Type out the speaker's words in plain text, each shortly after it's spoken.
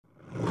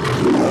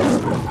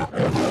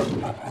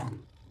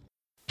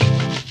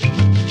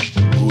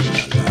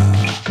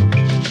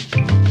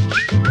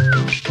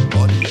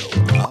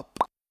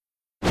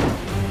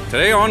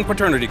Today on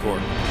Paternity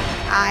Court.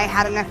 I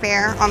had an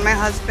affair on my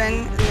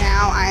husband.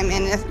 Now I'm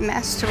in a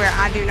mess to where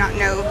I do not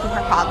know who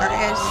her father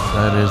is.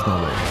 That is my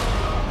baby.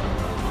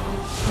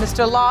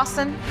 Mr.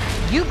 Lawson,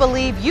 you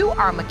believe you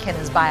are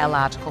McKenna's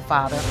biological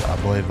father. I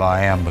believe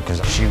I am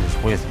because she was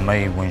with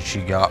me when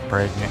she got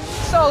pregnant.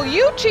 So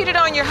you cheated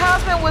on your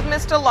husband with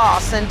Mr.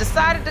 Lawson,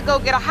 decided to go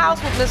get a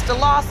house with Mr.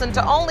 Lawson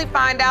to only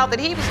find out that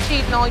he was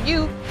cheating on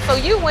you, so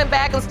you went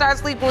back and started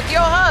sleeping with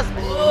your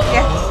husband.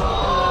 Yes.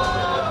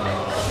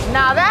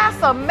 Now that's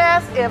a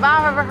mess if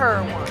I've ever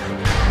heard one.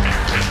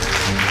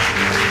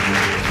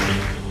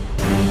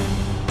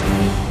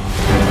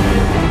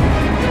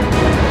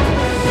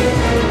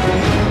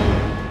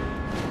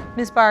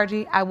 Ms.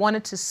 Bargy, I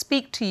wanted to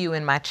speak to you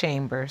in my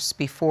chambers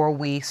before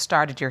we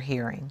started your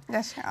hearing.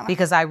 Yes, Your Honor.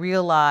 Because I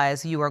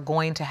realize you are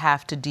going to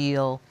have to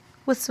deal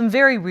with some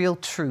very real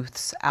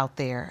truths out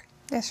there.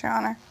 Yes, Your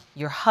Honor.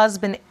 Your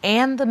husband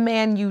and the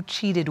man you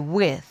cheated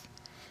with,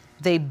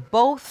 they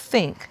both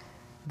think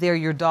they're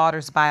your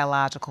daughter's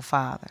biological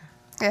father.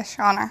 Yes,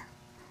 Your Honor.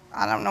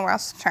 I don't know where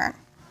else to turn.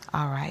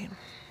 All right.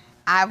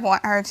 I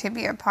want her to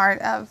be a part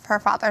of her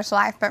father's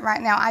life, but right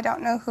now I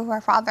don't know who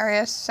her father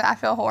is, so I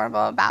feel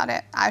horrible about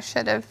it. I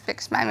should have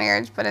fixed my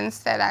marriage, but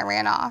instead I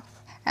ran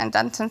off and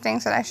done some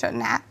things that I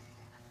shouldn't have.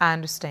 I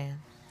understand.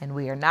 And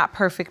we are not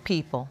perfect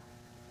people.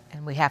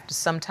 And we have to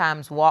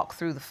sometimes walk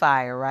through the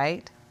fire,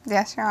 right?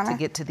 Yes, Your Honor. To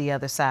get to the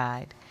other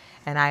side.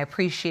 And I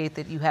appreciate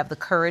that you have the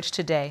courage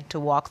today to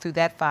walk through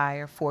that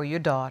fire for your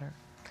daughter.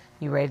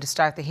 You ready to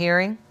start the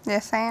hearing?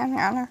 Yes, I am,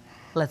 Your Honor.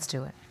 Let's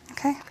do it.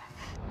 Okay.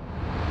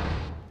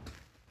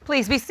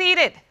 Please be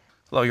seated.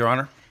 Hello, Your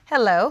Honor.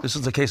 Hello. This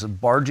is the case of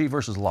Bargy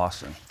versus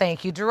Lawson.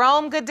 Thank you,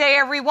 Jerome. Good day,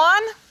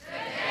 everyone.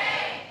 Good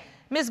day.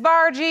 Ms.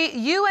 Bargy,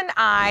 you and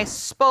I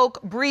spoke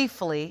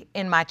briefly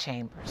in my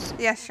chambers.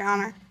 Yes, Your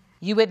Honor.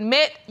 You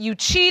admit you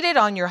cheated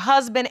on your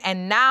husband,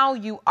 and now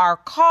you are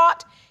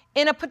caught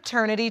in a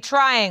paternity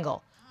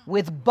triangle,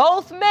 with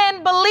both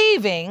men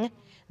believing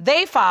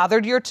they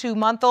fathered your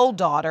 2-month-old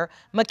daughter,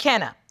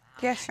 McKenna.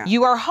 Yes, Your Honor.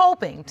 You are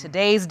hoping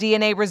today's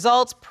DNA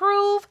results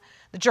prove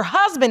that your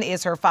husband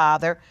is her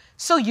father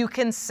so you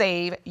can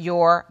save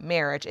your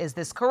marriage. Is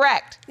this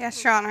correct?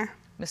 Yes, Your Honor.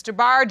 Mr.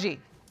 Bargy,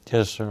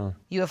 Yes, sir.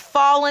 you have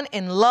fallen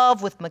in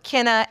love with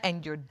McKenna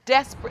and you're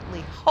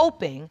desperately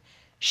hoping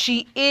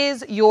she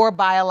is your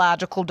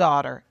biological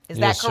daughter. Is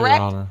that Yes,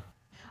 correct? Your Honor.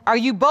 Are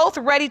you both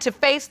ready to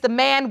face the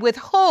man with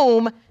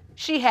whom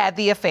she had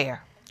the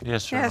affair?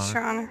 Yes, Your Yes, Honor.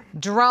 Your Honor.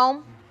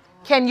 Jerome,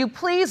 can you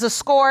please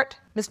escort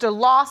Mr.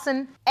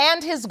 Lawson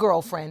and his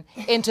girlfriend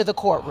into the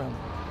courtroom?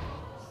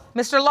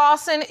 Mr.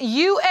 Lawson,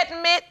 you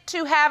admit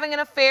to having an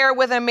affair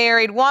with a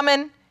married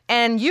woman,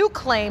 and you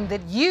claim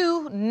that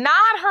you,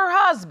 not her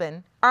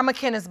husband, are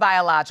McKenna's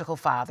biological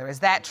father. Is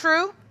that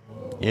true?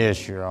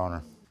 Yes, Your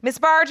Honor. Ms.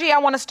 Bargy, I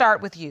want to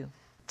start with you.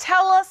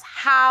 Tell us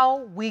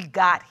how we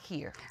got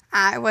here.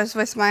 I was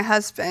with my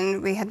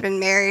husband. We had been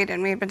married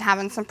and we'd been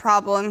having some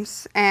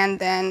problems. And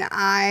then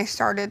I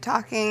started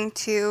talking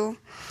to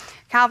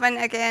Calvin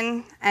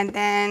again. And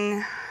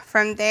then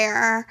from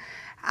there,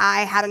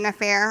 I had an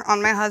affair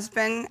on my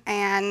husband.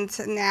 And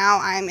now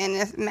I'm in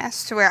a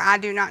mess to where I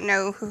do not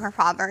know who her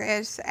father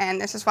is.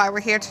 And this is why we're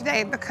here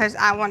today, because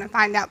I want to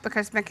find out,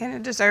 because McKenna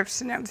deserves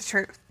to know the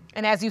truth.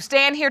 And as you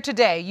stand here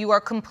today, you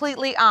are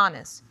completely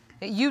honest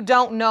that you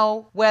don't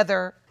know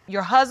whether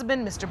your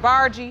husband, Mr.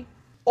 Bargy,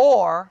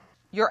 or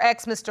your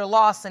ex, Mr.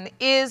 Lawson,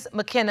 is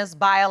McKenna's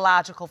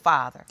biological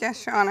father.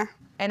 Yes, Your Honor.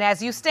 And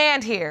as you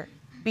stand here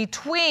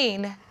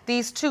between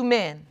these two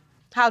men,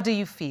 how do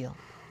you feel?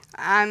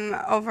 I'm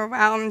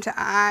overwhelmed.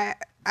 I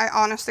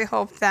honestly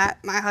hope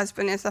that my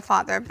husband is the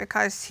father,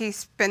 because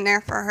he's been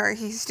there for her.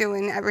 He's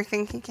doing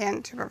everything he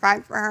can to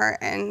provide for her,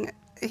 and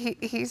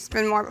he's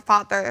been more of a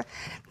father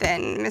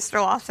than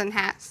Mr. Lawson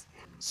has.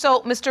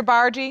 So, Mr.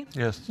 Bargy,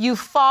 Yes. you've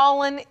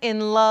fallen in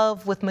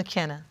love with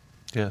McKenna.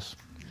 Yes.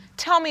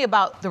 Tell me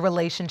about the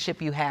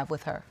relationship you have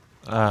with her.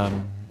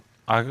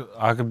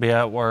 I could be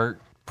at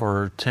work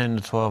for 10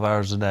 to 12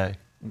 hours a day.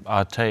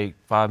 I take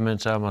 5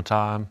 minutes out of my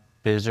time,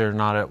 busy or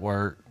not at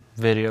work,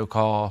 video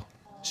call,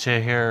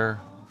 sit here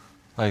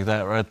like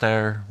that right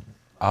there.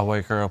 I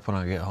wake her up when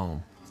I get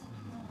home.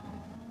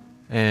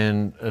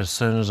 And as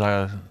soon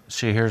as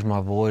she hears my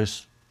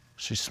voice,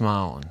 she's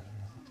smiling.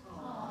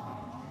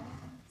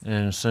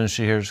 And as soon as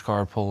she hears the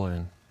car pull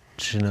in,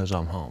 she knows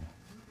I'm home.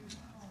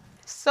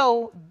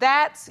 So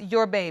that's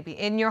your baby.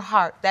 In your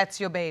heart, that's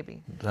your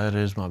baby. That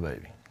is my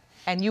baby.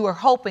 And you are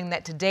hoping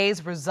that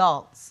today's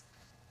results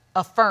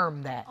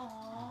affirm that.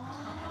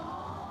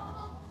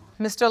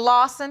 Mr.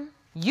 Lawson,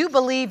 you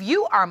believe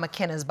you are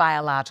McKenna's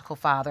biological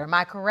father. Am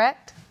I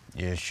correct?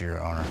 Yes,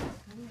 Your Honor.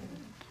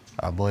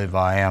 I believe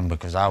I am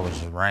because I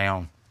was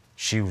around.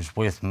 She was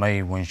with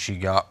me when she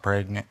got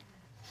pregnant.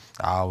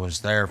 I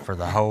was there for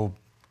the whole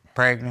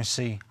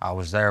pregnancy. I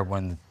was there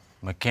when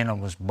McKenna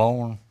was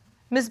born.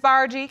 Ms.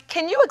 Bargy,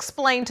 can you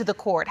explain to the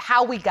court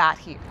how we got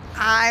here?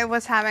 I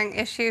was having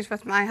issues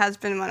with my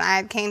husband when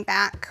I came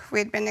back. We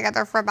had been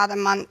together for about a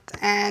month,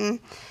 and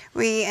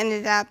we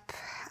ended up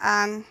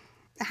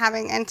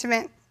having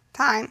intimate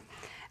time.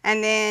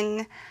 And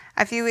then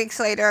a few weeks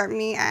later,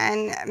 me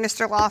and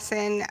Mr.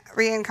 Lawson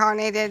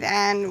reincarnated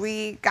and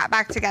we got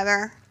back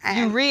together.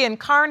 And, You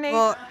reincarnated?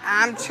 well,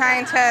 I'm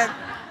trying to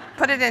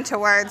put it into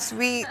words.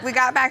 We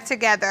got back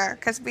together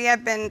because we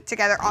have been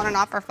together on and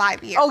off for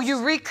 5 years. Oh,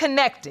 you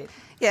reconnected.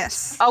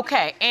 Yes.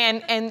 Okay,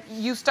 and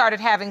you started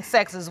having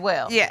sex as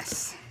well?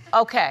 Yes.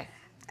 Okay.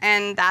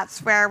 And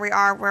that's where we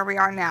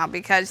are now,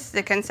 because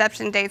the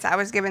conception dates, I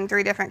was given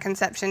 3 different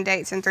conception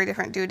dates and 3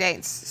 different due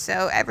dates.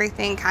 So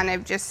everything kind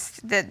of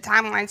just, the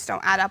timelines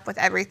don't add up with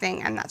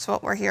everything, and that's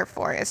what we're here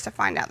for, is to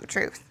find out the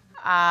truth.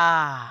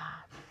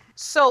 Ah.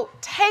 So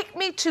take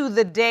me to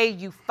the day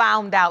you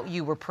found out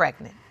you were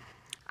pregnant.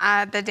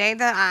 The day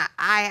that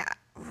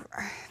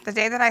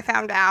I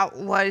found out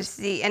was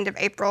the end of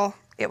April.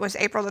 It was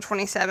April the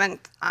 27th.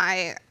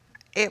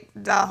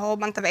 The whole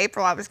month of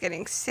April, I was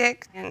getting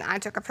sick, and I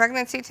took a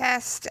pregnancy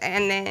test,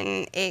 and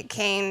then it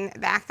came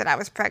back that I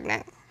was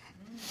pregnant.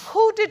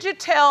 Who did you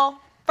tell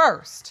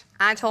first?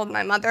 I told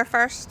my mother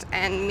first,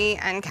 and me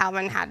and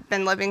Calvin had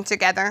been living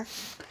together.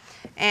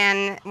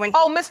 And when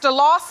Oh, Mr.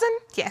 Lawson?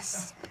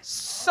 yes,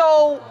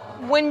 So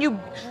when you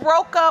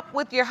broke up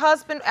with your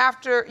husband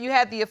after you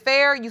had the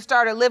affair, you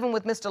started living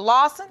with Mr.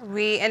 Lawson?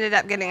 we ended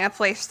up getting a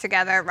place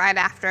together right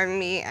after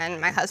me and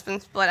my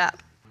husband split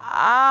up.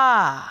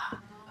 Ah.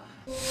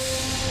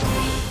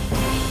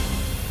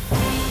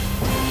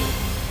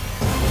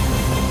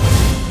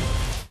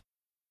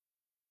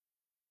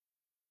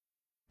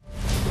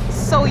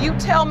 So you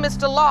tell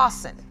Mr.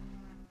 Lawson,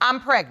 I'm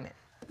pregnant.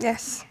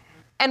 Yes.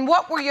 And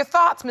what were your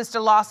thoughts,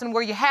 Mr. Lawson?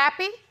 Were you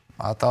happy?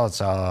 I thought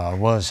I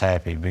was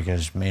happy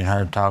because me and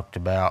her talked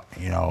about,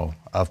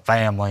 a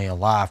family, a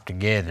life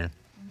together.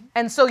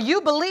 And so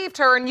you believed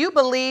her and you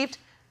believed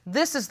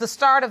this is the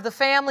start of the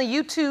family.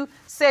 You two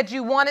said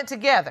you wanted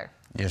together.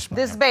 Yes, ma'am.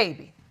 This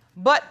baby.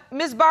 But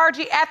Ms.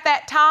 Bargy, at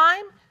that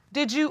time,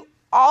 did you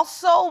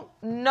also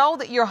know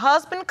that your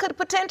husband could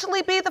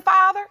potentially be the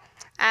father?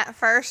 At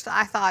first,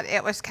 I thought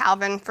it was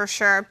Calvin for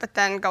sure, but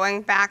then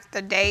going back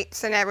the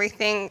dates and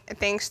everything,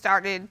 things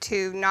started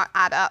to not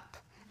add up.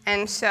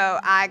 And so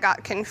I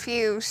got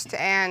confused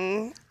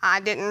and I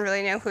didn't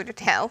really know who to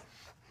tell.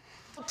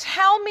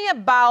 Tell me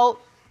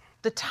about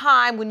the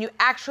time when you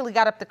actually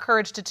got up the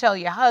courage to tell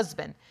your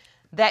husband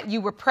that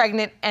you were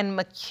pregnant and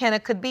McKenna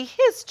could be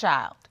his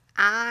child.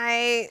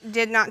 I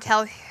did not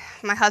tell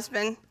my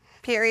husband,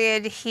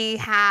 period. He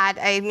had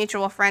a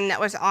mutual friend that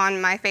was on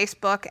my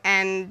Facebook,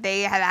 and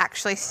they had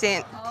actually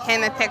sent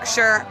him a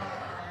picture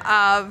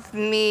of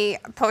me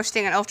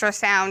posting an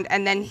ultrasound,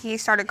 and then he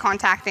started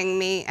contacting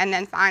me, and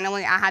then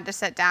finally I had to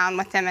sit down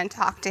with him and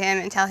talk to him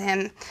and tell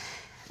him,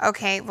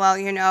 okay, well,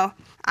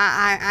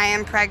 I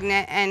am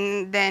pregnant.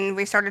 And then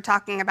we started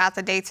talking about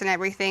the dates and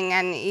everything,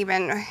 and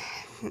even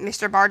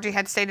Mr. Bargy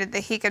had stated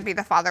that he could be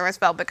the father as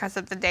well because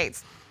of the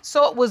dates.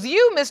 So it was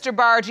you, Mr.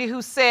 Bargy,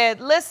 who said,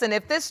 listen,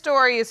 if this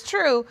story is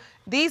true,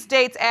 these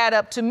dates add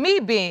up to me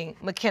being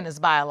McKenna's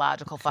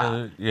biological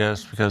father.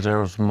 Yes, because there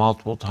was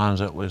multiple times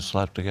that we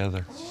slept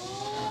together.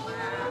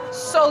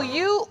 So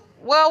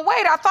well,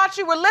 wait, I thought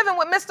you were living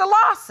with Mr.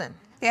 Lawson.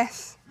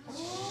 Yes.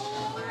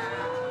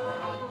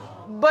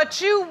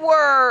 But you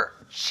were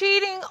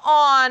cheating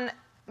on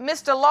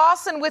Mr.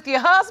 Lawson with your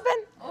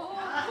husband?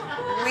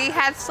 We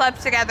had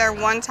slept together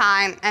one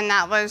time, and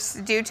that was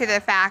due to the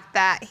fact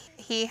that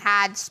he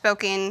had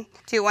spoken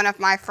to one of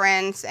my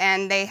friends,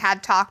 and they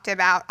had talked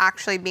about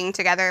actually being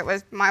together.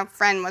 My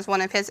friend was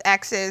one of his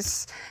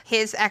exes.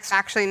 His ex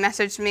actually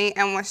messaged me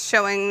and was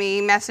showing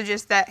me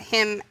messages that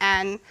him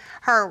and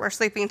her were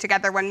sleeping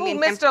together when me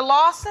and him. Mr.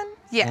 Lawson?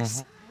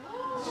 Yes.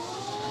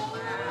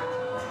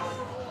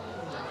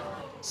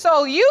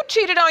 So you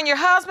cheated on your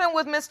husband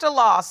with Mr.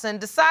 Lawson,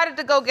 decided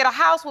to go get a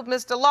house with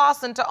Mr.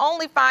 Lawson to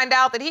only find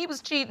out that he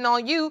was cheating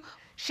on you.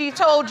 She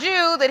told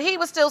you that he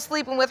was still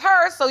sleeping with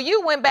her, so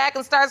you went back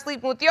and started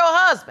sleeping with your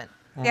husband.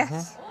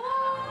 Yes.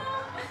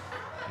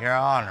 Your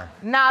Honor.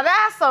 Now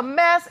that's a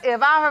mess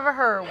if I've ever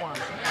heard one.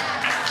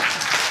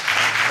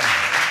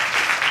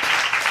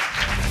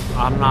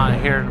 I'm not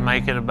here to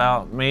make it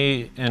about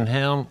me and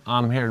him.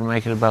 I'm here to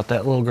make it about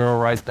that little girl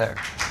right there.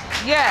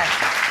 Yes.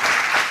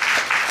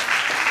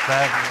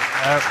 That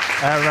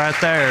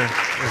right there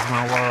is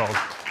my world.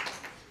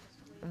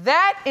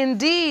 That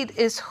indeed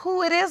is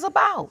who it is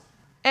about.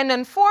 And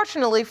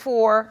unfortunately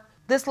for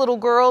this little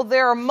girl,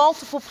 there are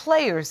multiple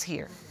players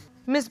here.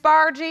 Miss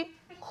Bargy,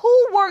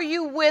 who were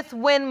you with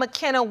when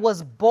McKenna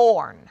was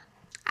born?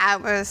 I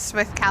was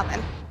with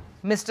Calvin.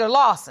 Mr.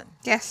 Lawson.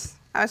 Yes,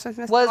 I was with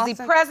Mr. Was Lawson.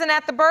 he present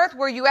at the birth?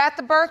 Were you at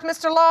the birth,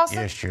 Mr. Lawson?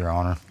 Yes, Your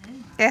Honor.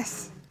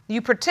 Yes.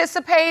 You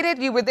participated?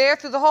 You were there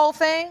through the whole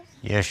thing?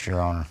 Yes, Your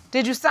Honor.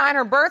 Did you sign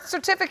her birth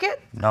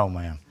certificate? No,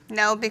 ma'am.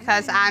 No,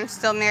 because I'm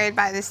still married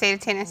by the state of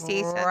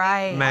Tennessee. So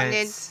Right.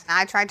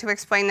 I tried to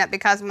explain that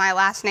because my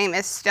last name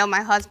is still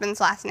my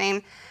husband's last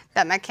name,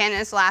 that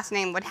McKenna's last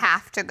name would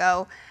have to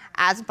go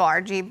as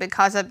Bargy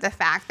because of the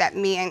fact that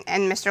me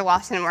and Mr.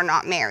 Lawson were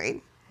not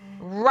married.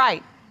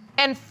 Right.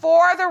 And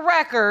for the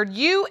record,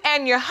 you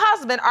and your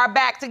husband are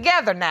back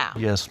together now.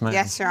 Yes, ma'am.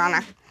 Yes, Your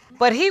Honor.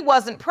 But he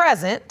wasn't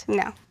present.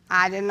 No.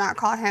 I did not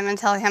call him and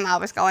tell him I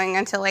was going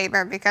into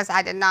labor because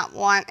I did not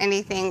want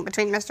anything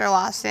between Mr.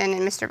 Lawson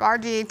and Mr.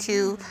 Bargy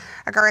to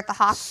occur at the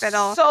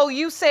hospital. So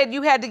you said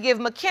you had to give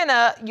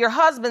McKenna your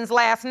husband's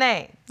last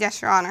name?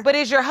 Yes, Your Honor. But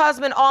is your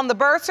husband on the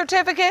birth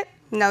certificate?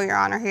 No, Your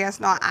Honor, he has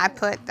not. I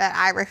put that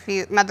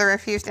mother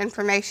refused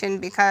information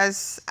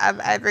because of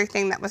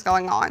everything that was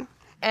going on.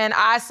 And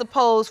I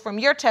suppose from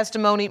your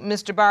testimony,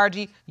 Mr.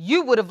 Bargy,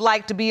 you would have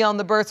liked to be on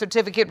the birth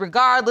certificate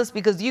regardless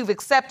because you've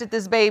accepted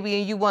this baby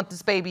and you want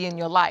this baby in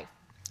your life.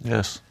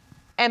 Yes.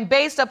 And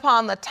based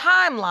upon the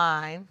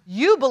timeline,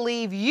 you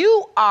believe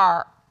you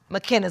are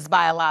McKenna's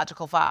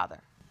biological father.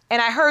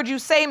 And I heard you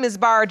say, Ms.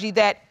 Bargy,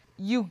 that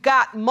you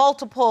got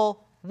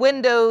multiple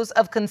windows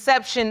of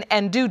conception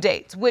and due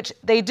dates, which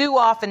they do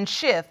often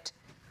shift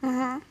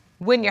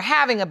when you're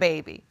having a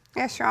baby.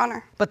 Yes, Your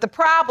Honor. But the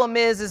problem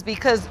is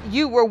because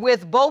you were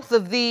with both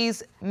of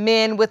these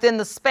men within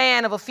the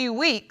span of a few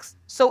weeks,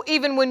 so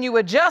even when you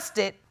adjust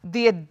it,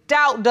 the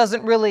doubt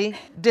doesn't really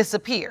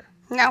disappear.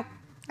 No,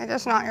 it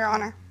does not, Your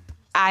Honor.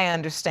 I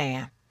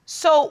understand.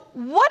 So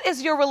what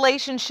is your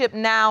relationship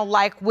now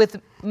like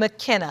with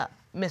McKenna,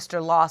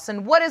 Mr.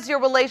 Lawson? What is your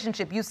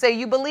relationship? You say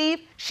you believe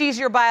she's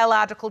your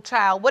biological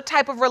child. What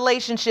type of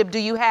relationship do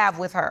you have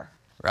with her?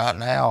 Right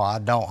now, I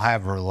don't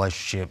have a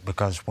relationship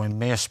because when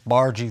Miss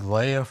Bargy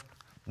left,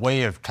 we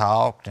have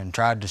talked and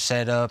tried to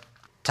set up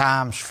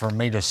times for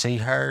me to see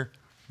her,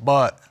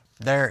 but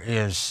there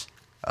is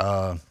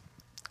a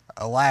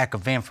lack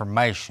of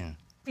information.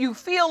 You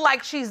feel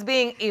like she's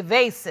being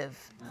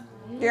evasive.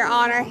 Your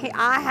Honor,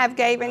 I have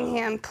given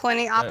him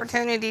plenty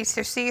opportunities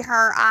to see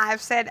her.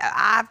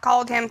 I've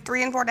called him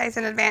 3 and 4 days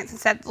in advance and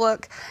said,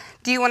 look,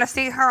 do you want to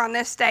see her on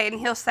this day? And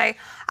he'll say,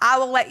 I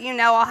will let you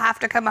know. I'll have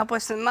to come up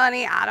with some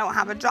money. I don't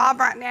have a job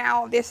right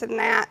now, this and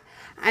that.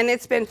 And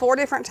it's been 4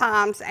 different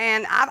times,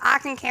 and I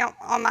can count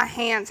on my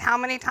hands how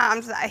many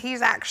times that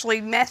he's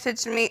actually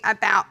messaged me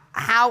about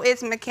how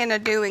is McKenna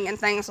doing and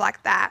things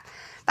like that.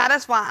 That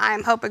is why I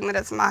am hoping that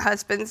it's my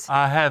husband's.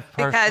 I have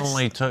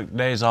personally took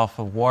days off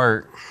of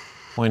work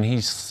when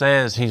he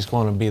says he's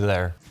going to be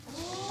there.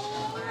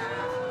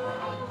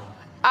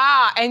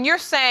 And you're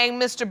saying,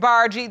 Mr.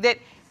 Bargy, that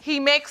he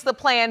makes the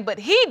plan, but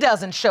he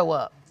doesn't show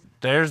up.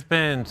 There's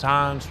been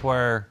times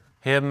where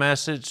he'll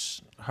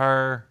message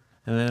her,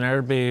 and then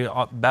there'd be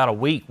about a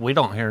week we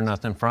don't hear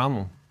nothing from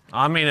him.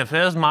 I mean, if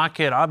it was my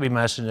kid, I'd be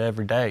messaging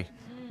every day.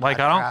 Like,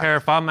 I don't care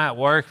if I'm at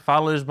work, if I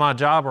lose my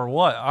job or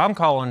what, I'm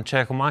calling to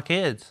check on my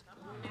kids.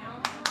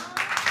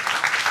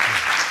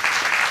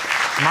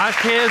 My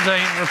kids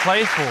ain't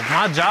replaceable.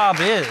 My job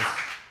is.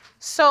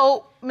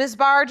 So, Ms.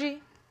 Bargy,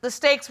 the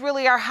stakes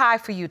really are high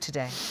for you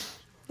today.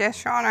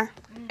 Yes, Your Honor.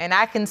 And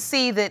I can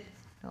see that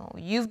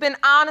you've been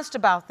honest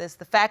about this,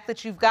 the fact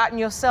that you've gotten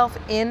yourself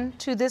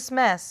into this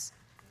mess.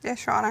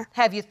 Yes, Your Honor.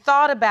 Have you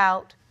thought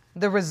about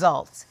the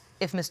results?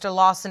 If Mr.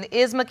 Lawson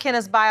is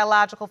McKenna's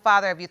biological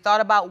father, have you thought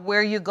about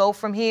where you go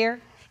from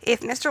here?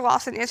 If Mr.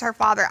 Lawson is her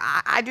father,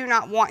 I do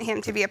not want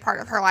him to be a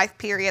part of her life,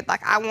 period.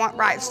 Like, I want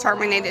rights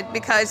terminated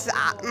because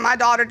my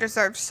daughter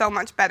deserves so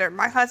much better.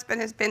 My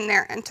husband has been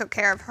there and took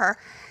care of her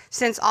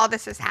since all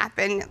this has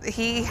happened.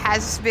 He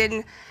has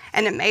been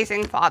an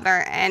amazing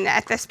father, and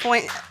at this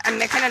point,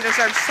 McKenna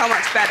deserves so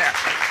much better.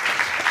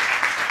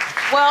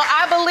 Well,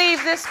 I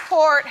believe this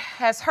court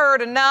has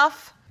heard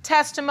enough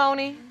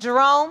testimony.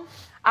 Jerome,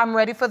 I'm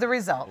ready for the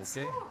results.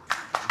 Okay.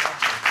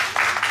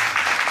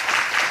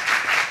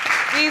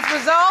 These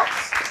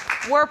results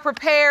were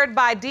prepared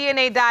by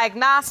DNA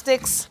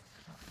Diagnostics,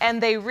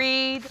 and they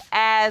read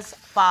as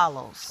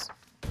follows.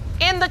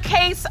 In the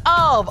case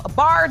of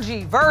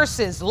Bargy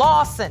versus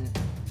Lawson,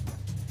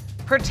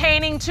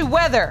 pertaining to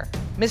whether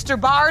Mr.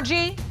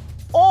 Bargy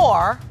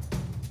or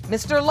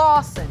Mr.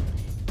 Lawson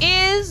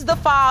is the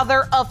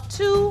father of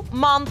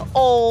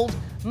 2-month-old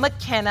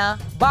McKenna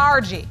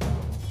Bargy,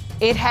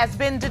 it has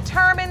been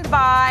determined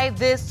by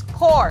this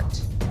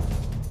court.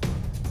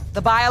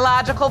 The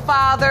biological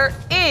father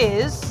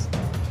is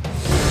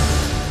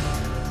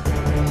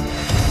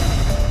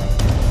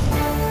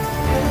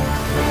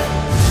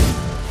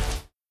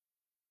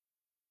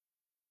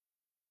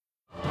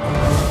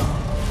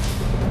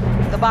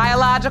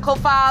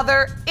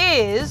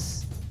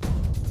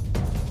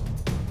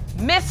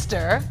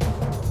Mr.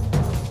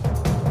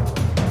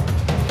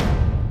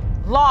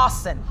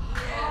 Lawson.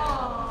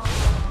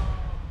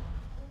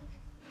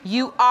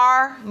 You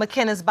are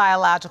McKenna's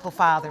biological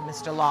father,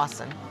 Mr.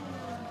 Lawson.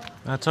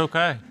 That's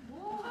okay.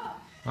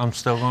 I'm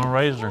still going to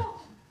raise her.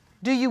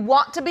 Do you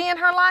want to be in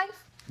her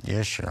life?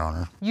 Yes, Your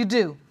Honor. You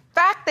do.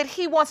 Fact that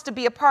he wants to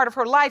be a part of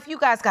her life, you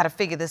guys got to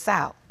figure this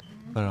out.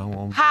 But I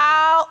won't.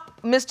 How,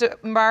 Mr.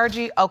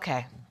 Bargy,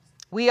 okay,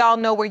 we all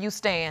know where you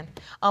stand.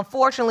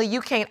 Unfortunately, you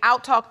can't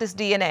out-talk this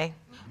DNA.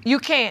 You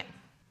can't.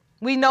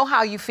 We know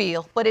how you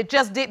feel, but it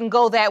just didn't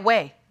go that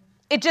way.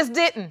 It just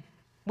didn't.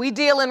 We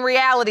deal in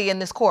reality in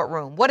this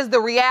courtroom. What is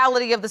the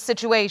reality of the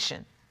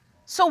situation?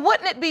 So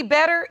wouldn't it be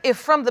better if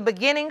from the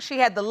beginning she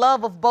had the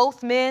love of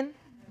both men?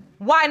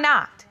 Why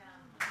not?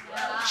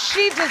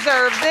 She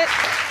deserves it.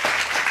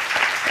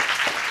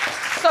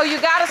 So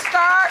you got to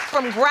start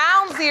from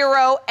ground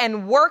zero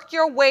and work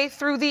your way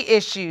through the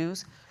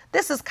issues.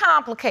 This is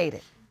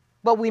complicated,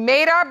 but we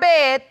made our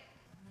bed,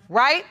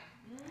 right?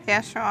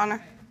 Yes, Your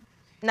Honor.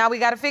 Now we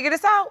got to figure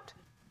this out.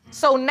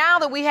 So now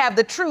that we have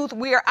the truth,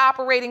 we are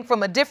operating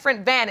from a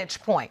different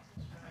vantage point.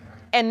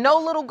 And no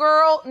little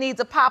girl needs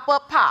a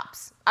pop-up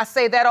pops. I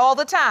say that all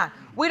the time.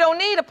 We don't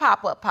need a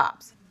pop-up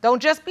pops.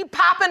 Don't just be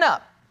popping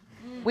up.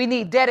 We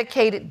need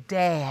dedicated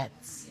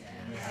dads,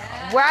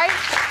 right?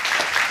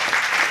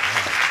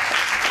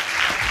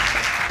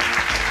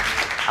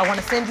 I want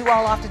to send you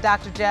all off to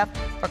Dr. Jeff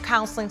for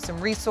counseling,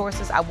 some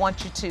resources. I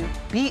want you to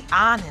be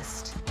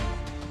honest,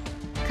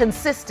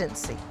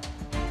 consistency,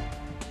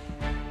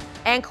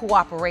 and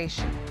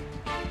cooperation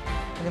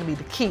are going to be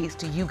the keys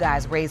to you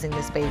guys raising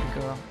this baby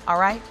girl, all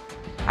right?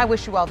 I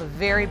wish you all the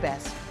very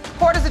best.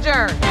 Court is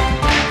adjourned.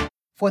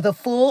 For the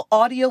full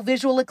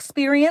audio-visual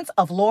experience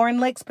of Lauren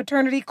Lake's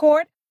Paternity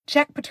Court,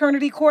 check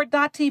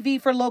paternitycourt.tv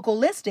for local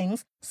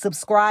listings,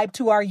 subscribe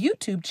to our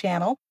YouTube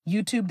channel,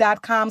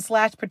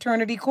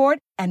 youtube.com/paternitycourt,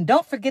 and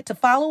don't forget to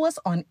follow us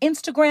on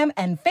Instagram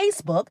and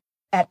Facebook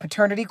at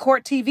Paternity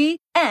Court TV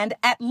and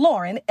at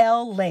Lauren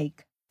L.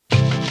 Lake.